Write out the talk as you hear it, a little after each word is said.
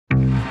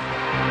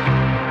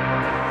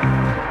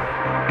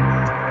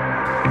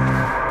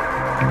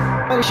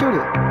Somebody shoot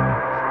it.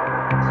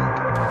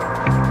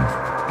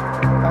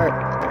 Alright.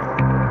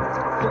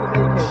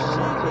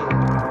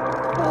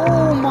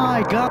 Oh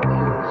my god. Oh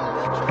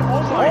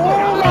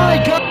my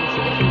god.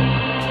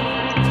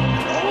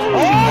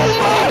 Oh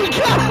my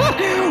god.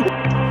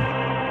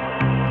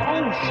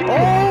 Oh shit.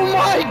 Oh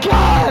my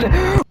god.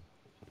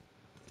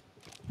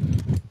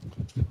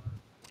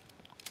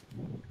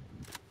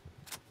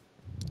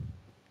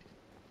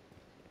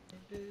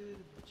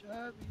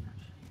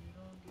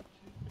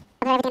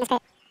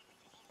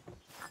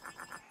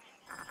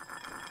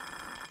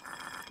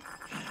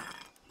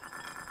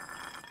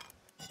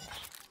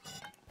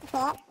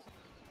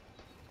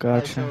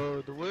 Gotcha.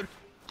 So the wood.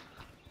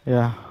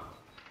 Yeah.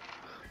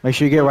 Make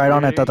sure you get right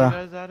on it, Tata.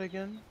 Guys that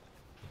again?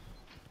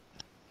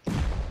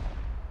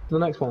 The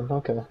next one,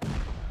 okay.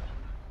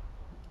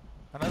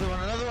 Another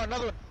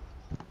one.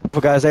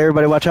 Well, guys,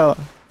 everybody watch out.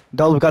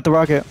 Dull, we got the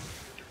rocket.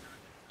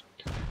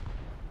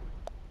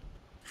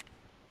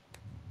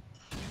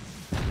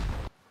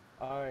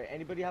 Alright,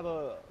 anybody have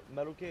a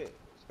metal kit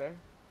spare?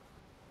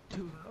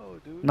 Dude, no,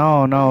 dude.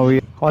 No,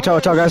 watch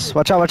out, guys.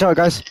 Watch out,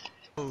 guys.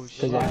 Oh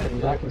shit.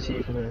 I can see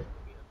you from here.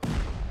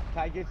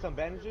 Can I get some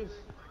bandages?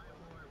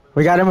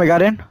 We got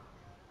in.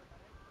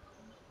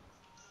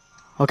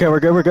 Okay, we're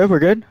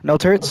good. No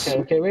turrets.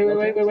 Okay,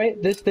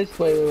 wait. This,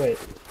 wait.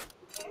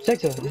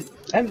 Sector,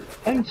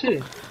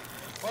 M2.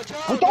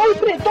 Oh, don't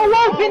open it! Don't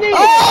open it!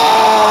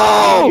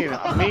 Oh!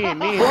 Me.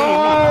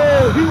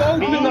 Who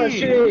opened that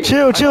shit?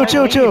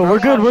 Chill. We're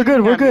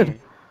good.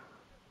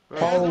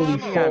 Holy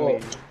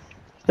fuck.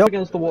 Yep.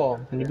 Against the wall,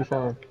 and you'll be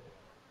fine.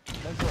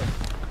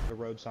 The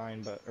road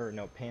sign, but, or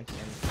no, pants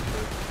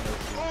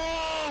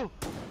Oh!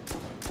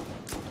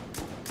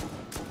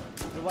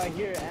 Do I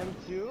hear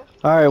M2?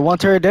 Alright, one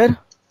turret dead.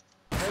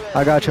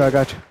 I got you.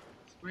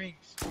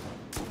 Springs.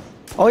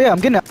 Oh yeah, I'm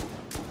getting it.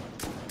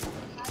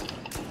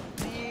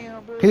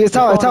 Damn, bro. It's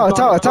out. It's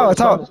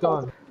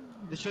gone.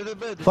 Destroy the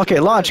bed. Fuck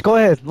it, launch. Go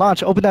ahead,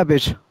 launch. Open that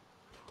bitch.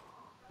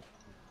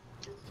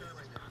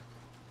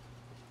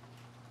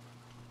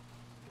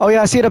 Oh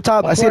yeah, I see it up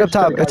top. It's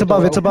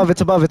above.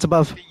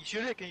 Can you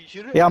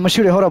shoot it? Yeah, I'm gonna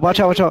shoot it. Hold up. Watch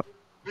out.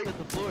 Break at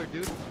the floor,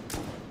 dude.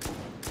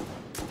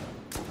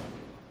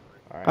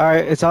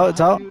 Alright, it's out.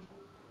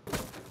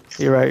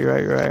 You're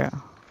right.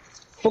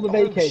 For the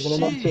vacate and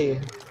I'm up to.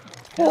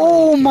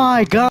 Oh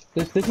my god.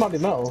 This might be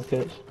metal,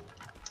 kids.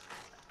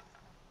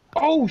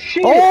 Oh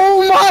shit!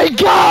 Oh my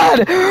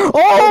god!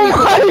 Oh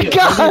my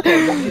god!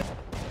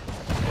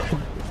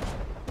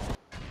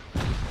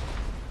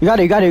 You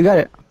got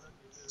it.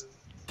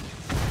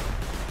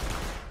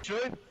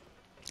 Should?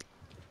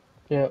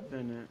 Yeah.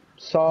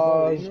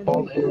 Saws,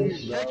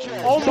 bolters.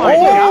 Oh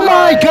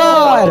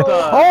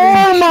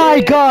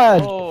my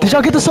god! Did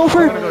y'all get the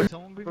sulfur?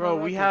 Bro,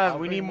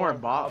 we need more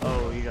bot.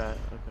 Oh, you got it.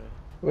 Okay.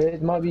 Wait,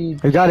 it might be.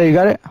 You got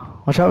it.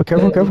 Watch out,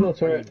 careful.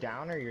 Are you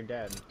down or you're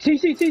dead?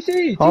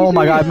 TC! Oh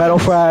my god, metal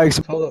frags.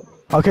 Hold up.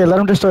 Okay, let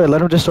him destroy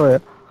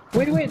it.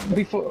 Wait,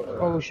 before.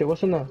 Oh shit,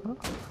 what's in there?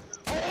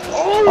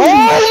 Oh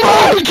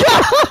my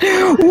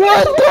god!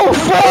 What the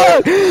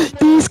fuck?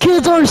 These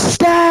kids are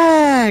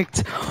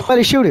stacked! Why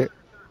they shoot it?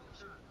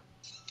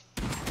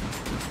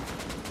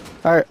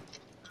 Alright.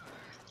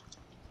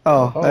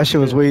 Oh, that shit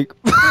was weak.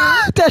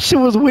 That shit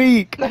was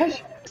weak!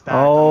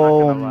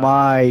 Oh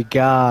my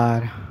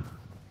god.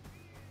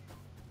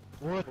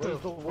 What the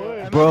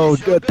fuck? Bro,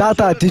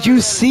 Tata, did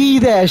you see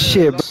that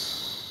shit?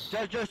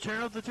 Just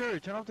turn off the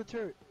turret.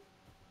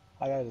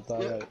 I got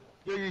it.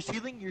 Yo, you're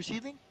sealing?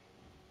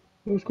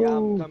 Let's Yeah,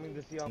 go. I'm coming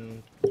to see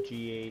on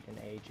G8 and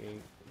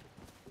H8.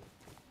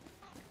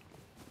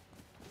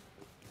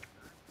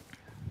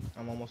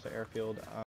 I'm almost at airfield.